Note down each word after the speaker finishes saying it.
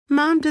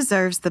Mom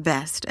deserves the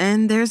best,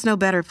 and there's no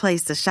better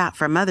place to shop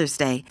for Mother's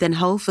Day than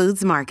Whole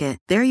Foods Market.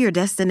 They're your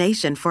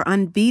destination for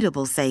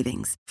unbeatable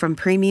savings, from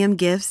premium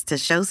gifts to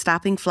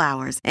show-stopping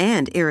flowers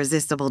and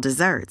irresistible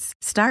desserts.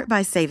 Start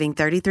by saving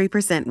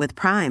 33% with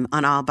Prime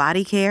on all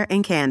body care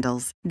and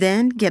candles.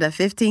 Then get a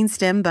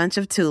 15-stem bunch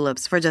of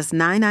tulips for just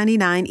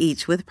 $9.99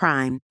 each with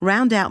Prime.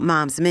 Round out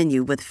Mom's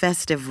menu with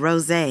festive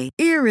rosé,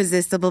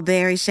 irresistible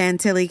berry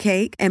chantilly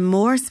cake, and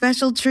more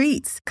special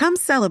treats. Come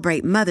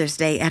celebrate Mother's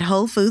Day at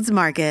Whole Foods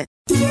Market.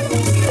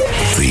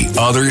 The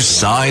Other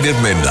Side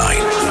of Midnight.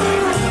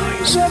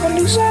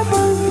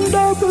 77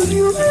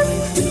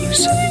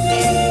 WABC.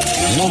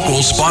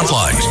 Local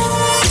Spotlight.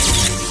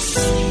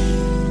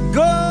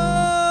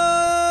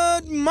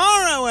 Good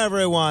morrow,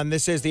 everyone.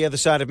 This is The Other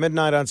Side of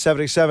Midnight on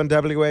 77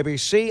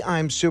 WABC.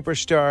 I'm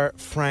superstar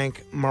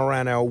Frank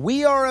Morano.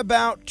 We are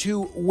about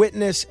to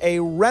witness a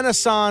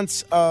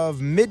renaissance of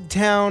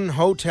midtown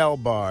hotel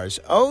bars.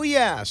 Oh,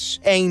 yes.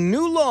 A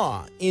new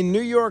law in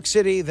New York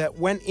City that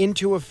went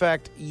into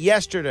effect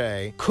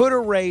yesterday could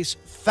erase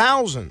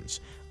thousands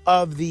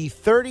of the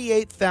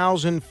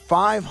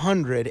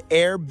 38,500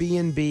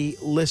 Airbnb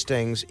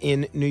listings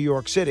in New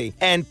York City,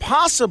 and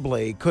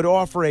possibly could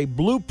offer a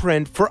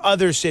blueprint for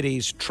other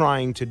cities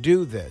trying to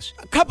do this.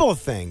 A couple of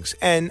things,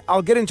 and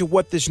I'll get into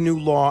what this new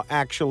law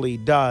actually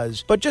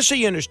does, but just so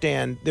you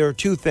understand, there are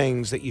two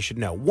things that you should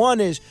know. One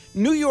is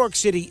New York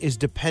City is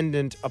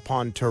dependent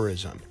upon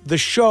tourism. The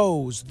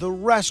shows, the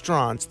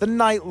restaurants, the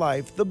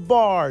nightlife, the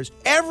bars,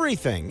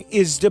 everything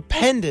is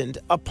dependent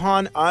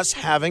upon us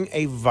having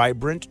a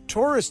vibrant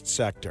tourist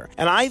sector.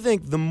 And I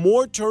think the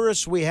more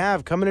tourists we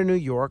have coming to New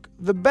York,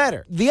 the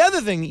better. The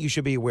other thing that you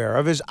should be aware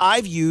of is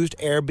I've used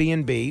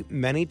Airbnb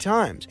many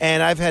times,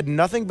 and I've had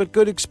nothing but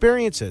good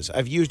experiences.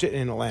 I've used it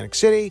in Atlantic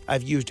City,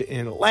 I've used it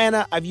in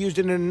Atlanta, I've used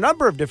it in a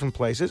number of different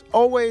places.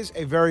 Always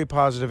a very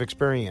positive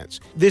experience.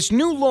 This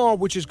new law,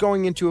 which is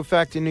going into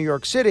effect in New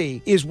York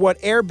City, is what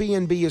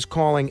Airbnb is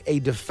calling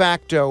a de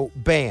facto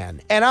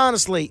ban. And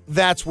honestly,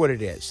 that's what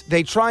it is.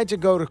 They tried to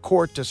go to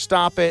court to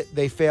stop it.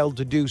 They failed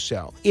to do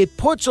so. It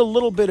puts a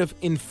little bit of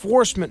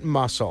enforcement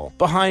muscle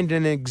behind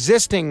an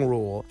existing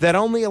rule that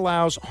only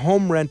allows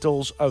home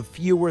rentals of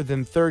fewer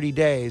than 30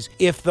 days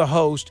if the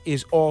host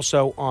is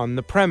also on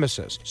the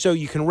premises. So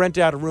you can rent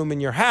out a room in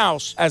your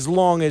house as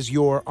long as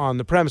you're on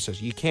the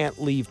premises. You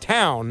can't leave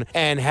town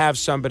and have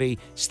somebody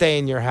stay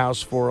in your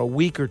house for a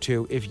week or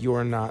two if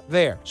you're not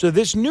there. So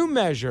this new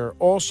measure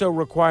also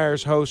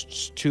requires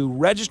hosts to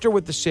register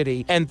with the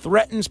city and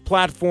threatens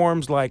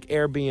platforms like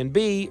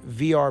Airbnb,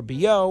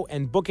 VRBO,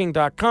 and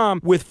Booking.com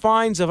with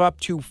fines of up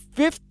to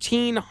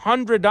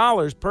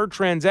 $1,500 per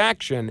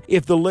transaction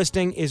if the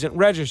listing isn't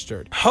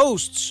registered.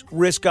 Hosts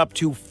risk up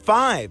to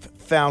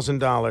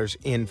 $5,000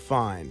 in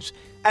fines.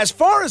 As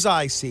far as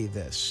I see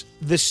this,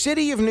 the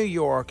city of New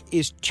York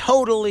is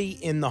totally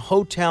in the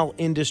hotel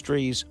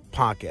industry's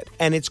pocket,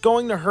 and it's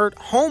going to hurt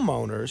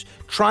homeowners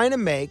trying to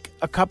make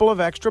a couple of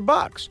extra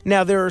bucks.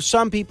 Now, there are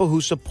some people who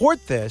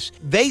support this.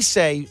 They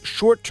say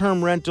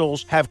short-term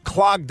rentals have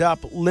clogged up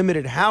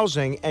limited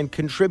housing and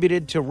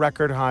contributed to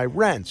record high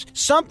rents.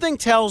 Something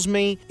tells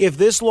me if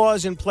this law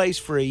is in place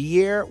for a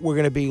year, we're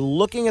going to be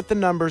looking at the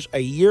numbers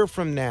a year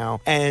from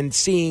now and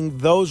seeing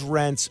those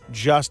rents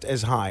just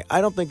as high.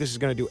 I don't think this is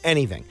going to do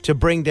anything to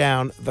bring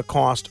down the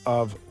cost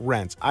of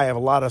rents. I have a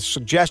lot of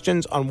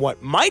suggestions on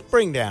what might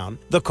bring down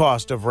the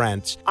cost of rents.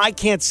 I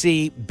can't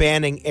see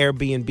banning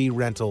Airbnb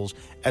rentals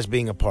as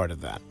being a part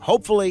of that.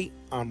 Hopefully,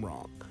 I'm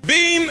wrong.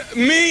 Beam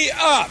me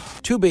up!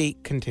 To be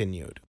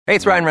continued. Hey,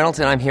 it's Ryan Reynolds,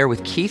 and I'm here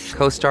with Keith,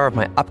 co-star of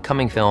my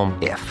upcoming film,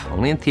 If,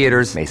 only in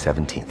theaters May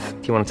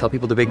 17th. Do you want to tell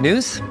people the big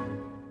news?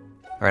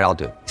 All right, I'll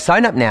do it.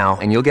 Sign up now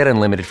and you'll get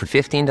unlimited for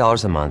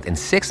 $15 a month and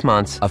 6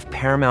 months of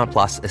Paramount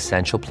Plus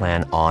Essential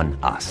Plan on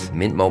us.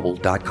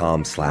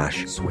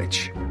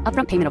 MintMobile.com/switch.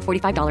 Upfront payment of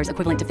 $45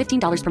 equivalent to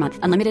 $15 per month.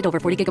 Unlimited over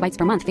 40 gigabytes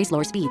per month. Face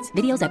lower speeds.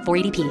 Videos at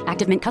 480p.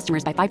 Active Mint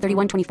customers by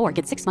 531.24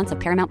 get 6 months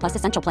of Paramount Plus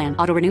Essential Plan.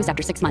 Auto renews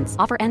after 6 months.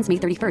 Offer ends May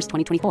 31st,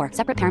 2024.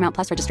 Separate Paramount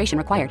Plus registration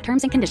required.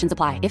 Terms and conditions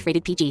apply if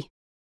rated PG.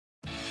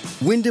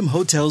 Wyndham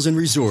Hotels and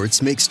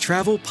Resorts makes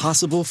travel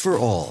possible for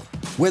all.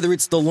 Whether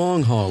it's the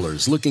long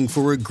haulers looking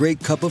for a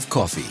great cup of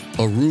coffee,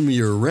 a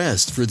roomier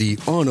rest for the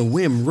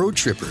on-a-whim road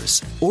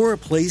trippers, or a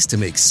place to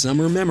make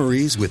summer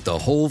memories with the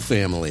whole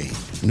family.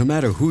 No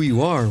matter who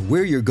you are,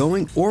 where you're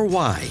going, or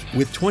why,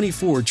 with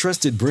 24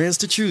 trusted brands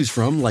to choose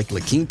from like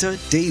La Quinta,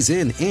 Days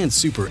Inn, and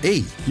Super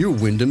 8, your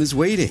Wyndham is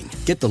waiting.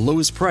 Get the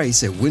lowest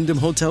price at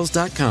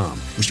WyndhamHotels.com.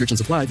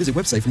 Restrictions apply. Visit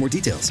website for more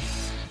details.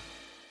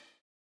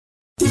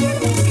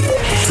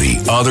 The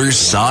Other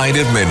Side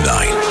of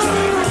Midnight.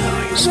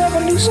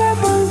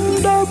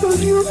 77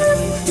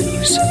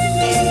 WABC.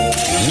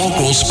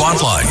 Local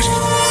Spotlight.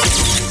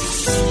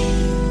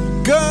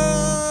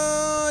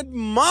 Good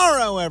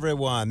morrow,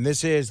 everyone.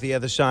 This is The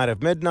Other Side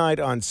of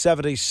Midnight on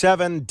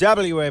 77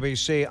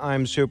 WABC.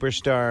 I'm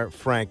superstar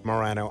Frank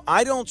Morano.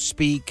 I don't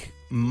speak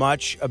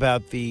much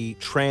about the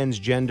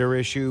transgender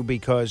issue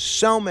because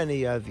so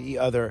many of the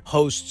other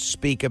hosts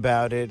speak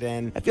about it,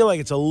 and I feel like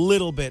it's a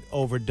little bit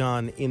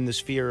overdone in the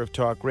sphere of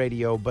talk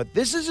radio. But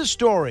this is a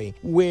story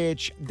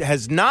which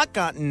has not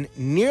gotten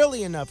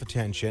nearly enough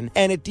attention,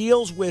 and it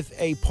deals with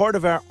a part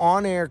of our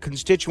on-air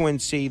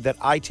constituency that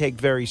I take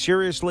very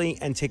seriously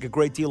and take a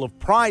great deal of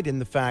pride in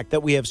the fact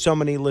that we have so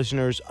many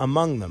listeners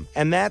among them,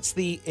 and that's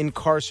the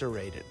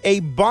incarcerated.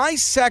 A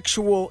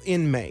bisexual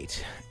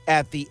inmate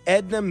at the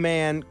Edna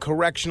Mann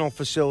Correctional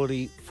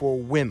Facility for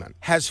Women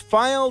has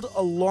filed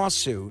a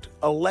lawsuit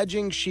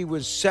alleging she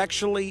was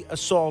sexually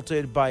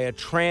assaulted by a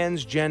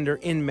transgender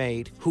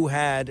inmate who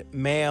had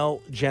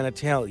male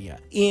genitalia.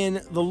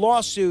 In the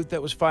lawsuit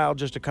that was filed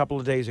just a couple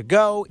of days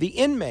ago, the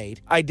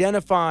inmate,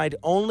 identified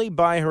only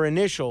by her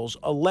initials,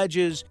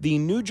 alleges the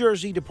New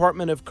Jersey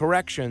Department of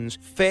Corrections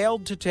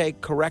failed to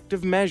take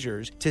corrective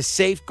measures to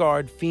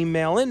safeguard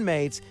female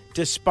inmates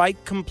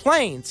despite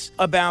complaints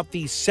about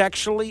the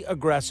sexually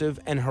aggressive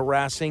and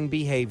harassing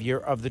behavior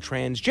of the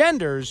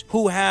transgenders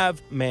who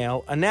have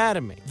male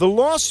anatomy. The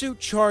lawsuit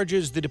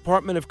charges the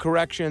Department of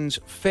Corrections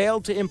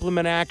failed to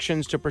implement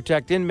actions to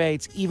protect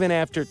inmates even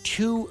after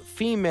 2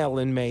 female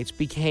inmates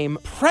became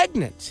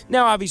pregnant.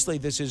 Now, obviously,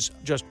 this is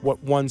just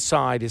what one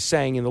side is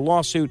saying in the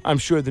lawsuit. I'm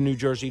sure the New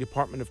Jersey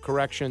Department of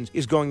Corrections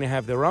is going to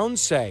have their own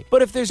say.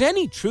 But if there's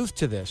any truth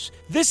to this,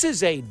 this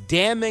is a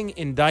damning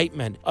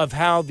indictment of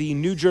how the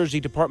New Jersey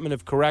Department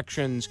of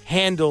Corrections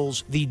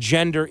handles the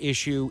gender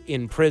issue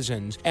in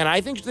prisons. And I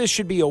think this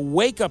should be a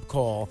wake-up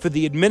call for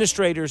the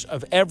administrators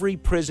of every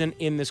prison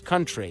in this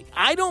country.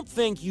 I don't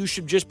think you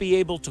should just be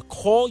able to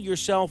call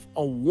yourself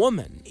a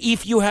woman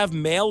if you have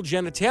male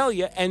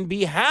genitalia and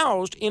be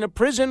housed in a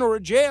prison or a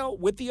jail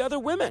with the other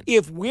women.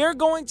 If we're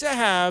going to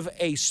have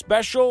a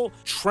special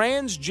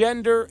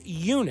transgender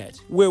unit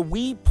where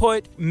we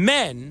put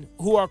men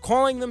who are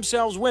calling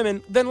themselves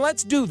women, then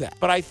let's do that.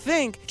 But I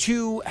think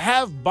to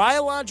have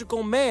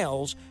biological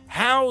males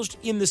housed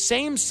in the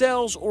same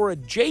cells or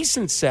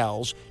adjacent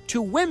cells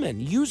to women,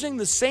 using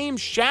the same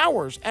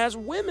showers as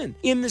women,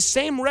 in the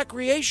same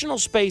recreational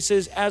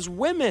spaces as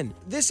women.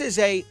 This is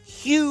a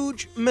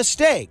huge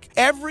mistake.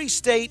 Every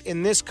state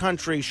in this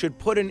country should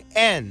put an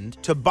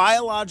end to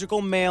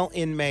biological male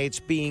inmates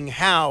being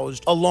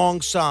housed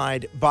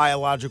alongside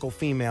biological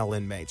female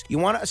inmates. You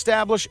want to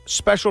establish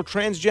special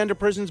transgender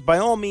prisons? By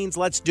all means,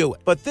 let's do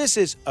it. But this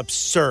is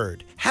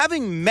absurd.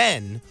 Having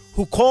men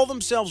who call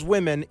themselves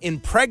women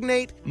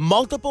impregnate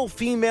multiple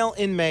female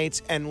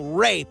inmates and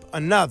rape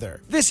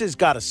another. This has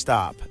got to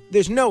stop.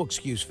 There's no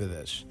excuse for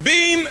this.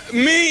 Beam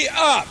me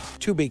up!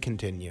 To be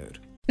continued.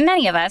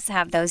 Many of us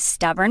have those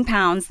stubborn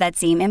pounds that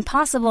seem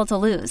impossible to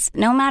lose,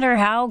 no matter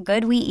how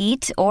good we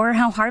eat or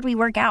how hard we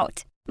work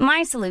out.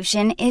 My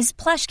solution is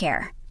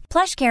PlushCare.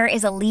 PlushCare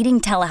is a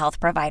leading telehealth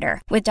provider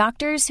with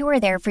doctors who are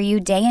there for you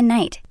day and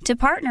night to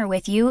partner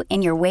with you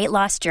in your weight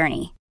loss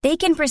journey. They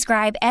can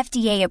prescribe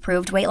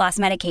FDA-approved weight loss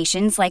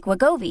medications like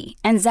Wegovy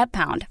and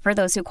Zepbound for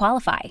those who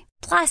qualify.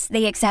 Plus,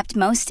 they accept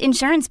most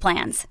insurance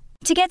plans.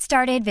 To get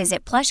started,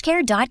 visit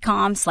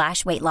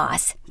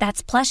plushcare.com/weightloss.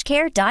 That's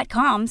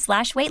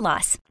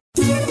plushcare.com/weightloss.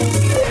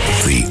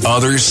 The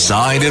Other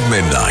Side of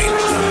Midnight.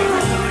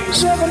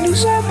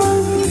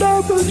 77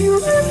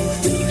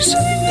 WABC.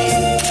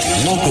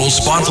 Local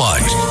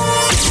Spotlight.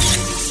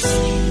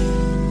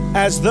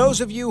 As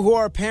those of you who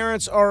are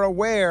parents are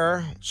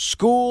aware,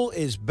 school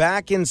is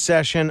back in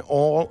session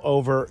all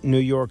over New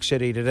York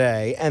City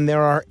today, and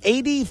there are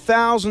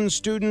 80,000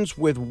 students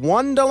with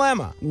one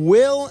dilemma.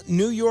 Will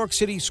New York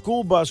City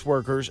school bus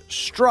workers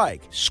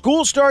strike?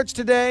 School starts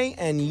today,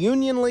 and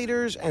union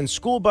leaders and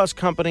school bus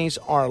companies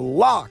are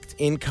locked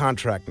in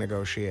contract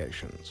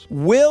negotiations.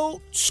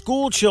 Will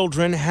school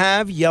children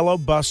have yellow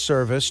bus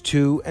service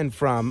to and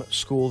from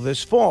school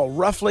this fall?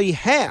 Roughly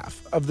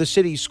half of the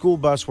city's school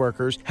bus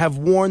workers have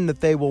warned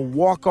that they will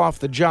walk off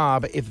the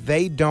job if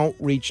they don't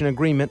reach an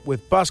agreement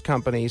with bus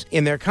companies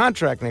in their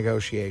contract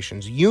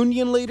negotiations.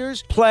 Union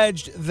leaders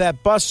pledged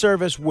that bus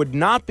service would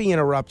not be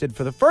interrupted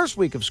for the first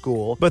week of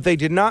school, but they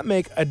did not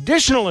make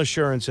additional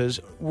assurances,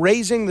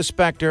 raising the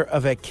specter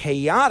of a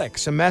chaotic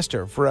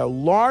semester for a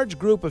large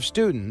group of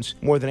students,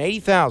 more than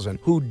 80,000,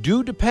 who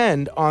do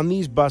depend on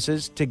these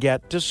buses to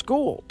get to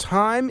school.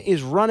 Time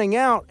is running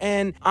out,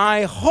 and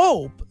I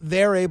hope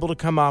they're able to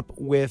come up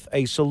with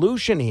a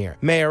solution here.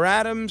 Mayor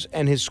Adams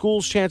and his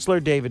school's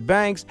chancellor, David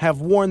Banks, have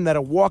warned that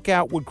a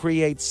walkout would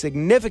create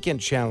significant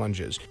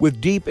challenges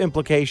with deep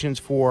implications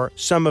for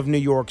some of New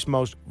York's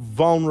most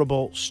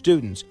vulnerable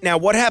students. Now,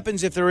 what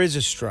happens if there is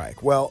a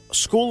strike? Well,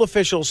 school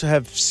officials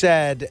have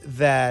said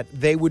that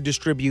they would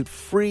distribute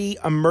free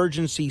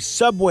emergency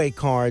subway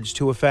cards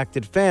to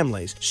affected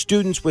families.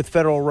 Students with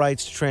federal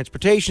rights to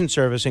transportation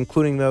service,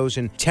 including those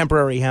in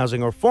temporary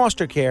housing or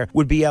foster care,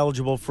 would be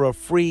eligible for a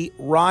free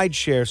ride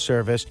rideshare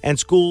service, and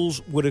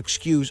schools would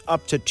excuse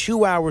up to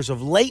 2 hours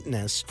of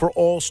lateness for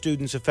all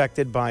students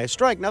affected by a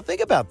strike. Now,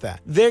 think about that.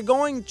 They're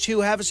going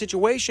to have a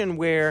situation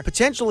where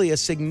potentially a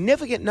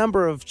significant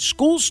number of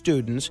school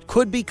students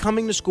could be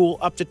coming to school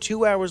up to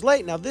 2 hours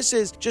late. Now, this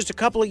is just a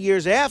couple of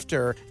years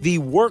after the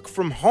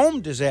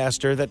work-from-home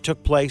disaster that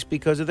took place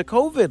because of the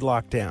COVID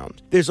lockdown.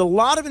 There's a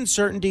lot of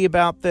uncertainty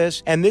about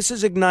this, and this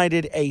has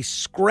ignited a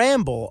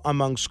scramble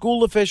among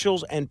school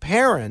officials and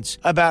parents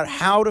about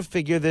how to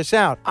figure this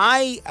out.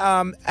 I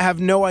have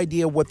no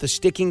idea what the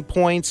sticking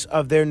points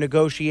of their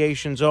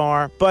negotiations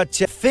are, but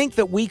to think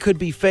that we could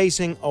be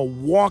facing a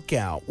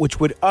walkout, which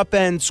would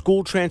upend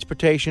school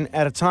transportation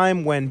at a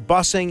time when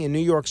busing in New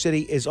York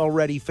City is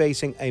already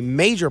facing a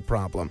major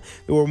problem.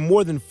 There were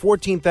more than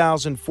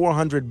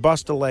 14,400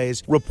 bus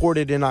delays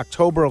reported in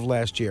October of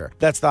last year.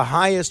 That's the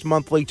highest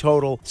monthly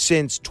total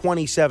since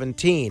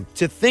 2017.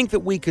 To think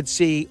that we could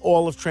see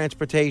all of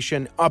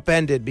transportation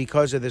upended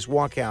because of this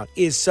walkout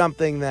is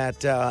something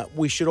that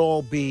we should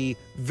all be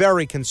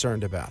very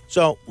concerned about.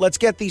 So let's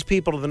get these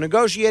people to the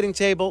negotiating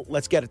table,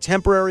 let's get a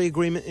temporary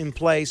agreement in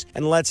place,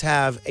 and let's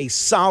have a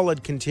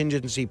solid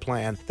contingency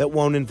plan that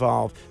won't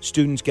involve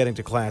students getting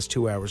to class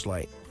 2 hours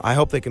late. I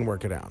hope they can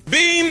work it out.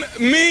 Beam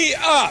me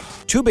up.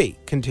 To be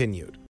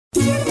continued.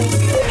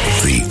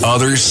 The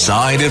Other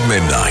Side of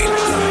Midnight.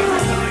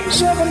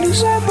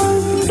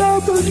 77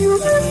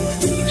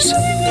 WABC.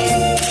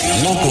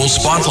 Local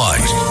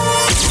Spotlight.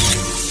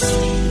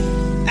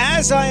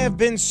 As I have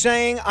been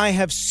saying, I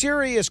have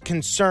serious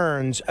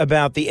concerns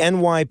about the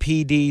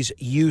NYPD's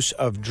use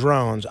of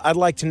drones. I'd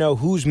like to know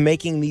who's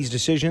making these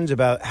decisions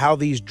about how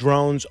these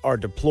drones are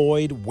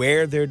deployed,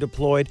 where they're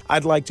deployed.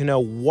 I'd like to know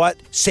what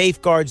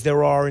safeguards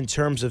there are in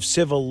terms of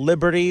civil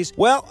liberties.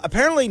 Well,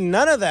 apparently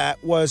none of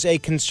that was a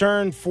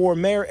concern for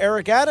Mayor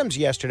Eric Adams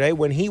yesterday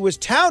when he was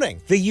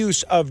touting the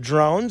use of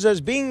drones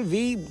as being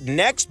the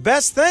next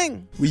best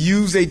thing. We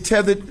use a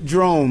tethered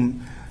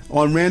drone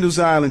on Randall's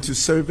Island to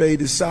survey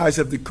the size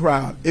of the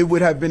crowd. It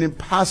would have been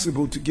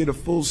impossible to get a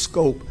full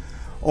scope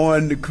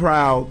on the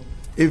crowd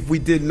if we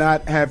did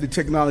not have the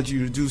technology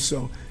to do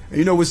so. And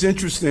you know what's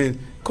interesting? It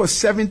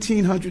costs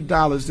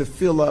 $1,700 to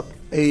fill up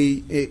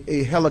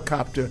a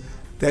helicopter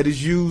that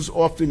is used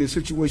often in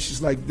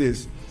situations like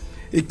this.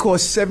 It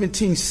costs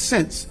 17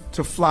 cents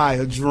to fly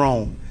a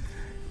drone.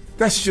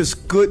 That's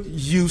just good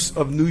use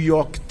of New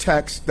York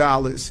tax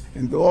dollars.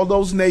 And all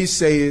those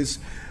naysayers,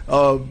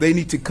 they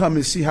need to come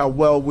and see how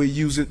well we're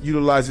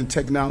utilizing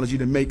technology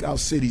to make our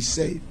city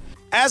safe.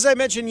 As I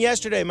mentioned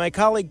yesterday, my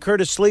colleague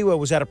Curtis Sliwa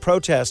was at a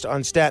protest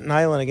on Staten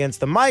Island against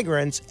the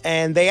migrants,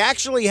 and they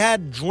actually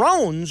had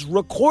drones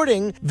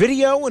recording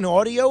video and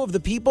audio of the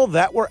people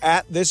that were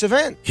at this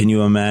event. Can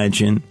you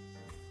imagine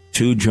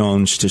 2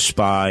 drones to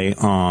spy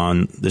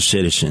on the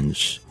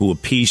citizens who are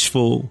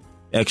peaceful,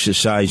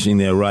 exercising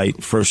their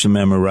right, First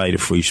Amendment right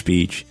of free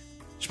speech?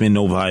 There's been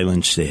no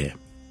violence there.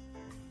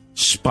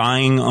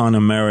 Spying on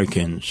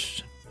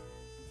Americans.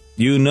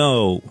 You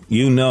know,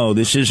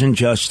 this isn't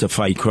just to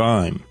fight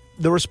crime.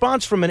 The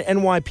response from an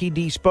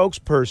NYPD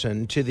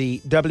spokesperson to the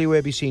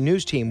WABC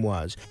News team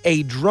was,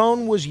 a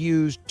drone was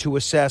used to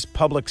assess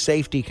public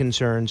safety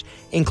concerns,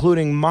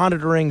 including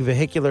monitoring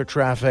vehicular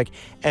traffic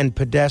and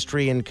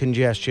pedestrian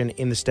congestion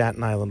in the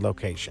Staten Island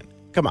location.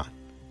 Come on.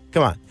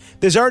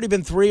 There's already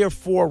been 3 or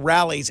 4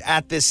 rallies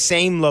at this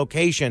same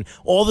location.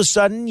 All of a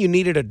sudden, you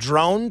needed a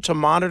drone to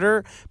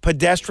monitor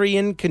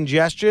pedestrian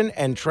congestion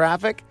and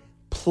traffic?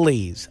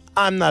 Please,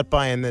 I'm not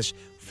buying this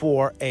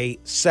for a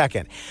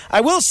second.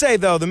 I will say,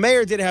 though, the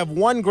mayor did have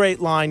one great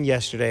line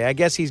yesterday. I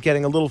guess he's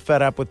getting a little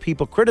fed up with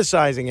people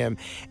criticizing him.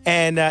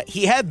 And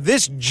he had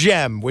this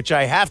gem, which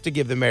I have to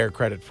give the mayor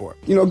credit for.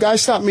 You know, a guy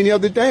stopped me the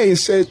other day and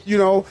said,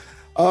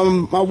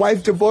 my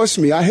wife divorced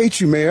me. I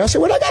hate you, Mayor. I said,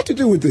 what I got to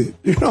do with it?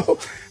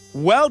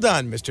 Well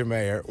done, Mr.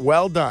 Mayor.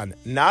 Well done.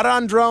 Not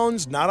on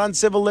drones, not on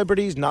civil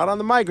liberties, not on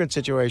the migrant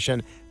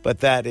situation, but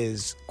that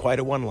is quite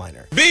a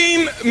one-liner.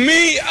 Beam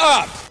me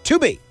up. To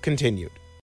be continued.